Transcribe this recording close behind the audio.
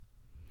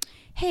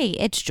Hey,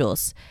 it's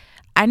Jules.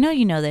 I know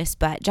you know this,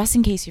 but just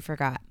in case you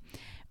forgot,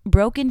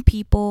 broken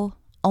people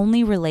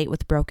only relate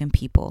with broken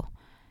people.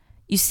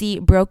 You see,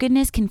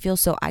 brokenness can feel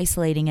so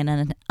isolating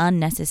and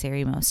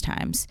unnecessary most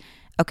times.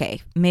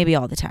 Okay, maybe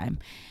all the time.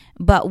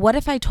 But what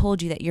if I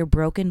told you that your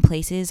broken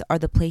places are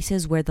the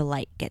places where the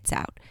light gets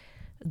out?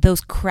 Those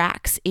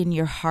cracks in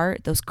your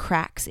heart, those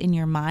cracks in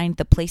your mind,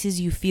 the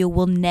places you feel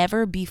will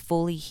never be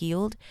fully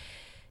healed.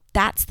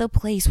 That's the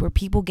place where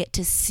people get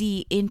to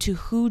see into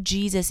who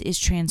Jesus is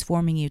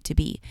transforming you to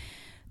be.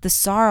 The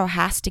sorrow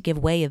has to give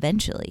way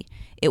eventually.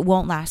 It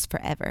won't last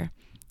forever.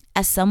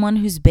 As someone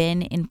who's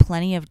been in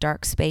plenty of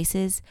dark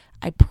spaces,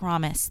 I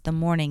promise the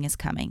morning is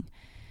coming.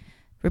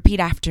 Repeat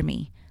after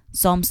me.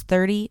 Psalms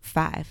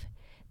 35.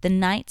 The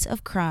nights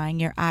of crying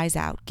your eyes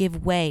out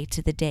give way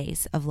to the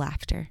days of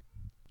laughter.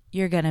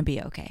 You're gonna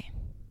be okay.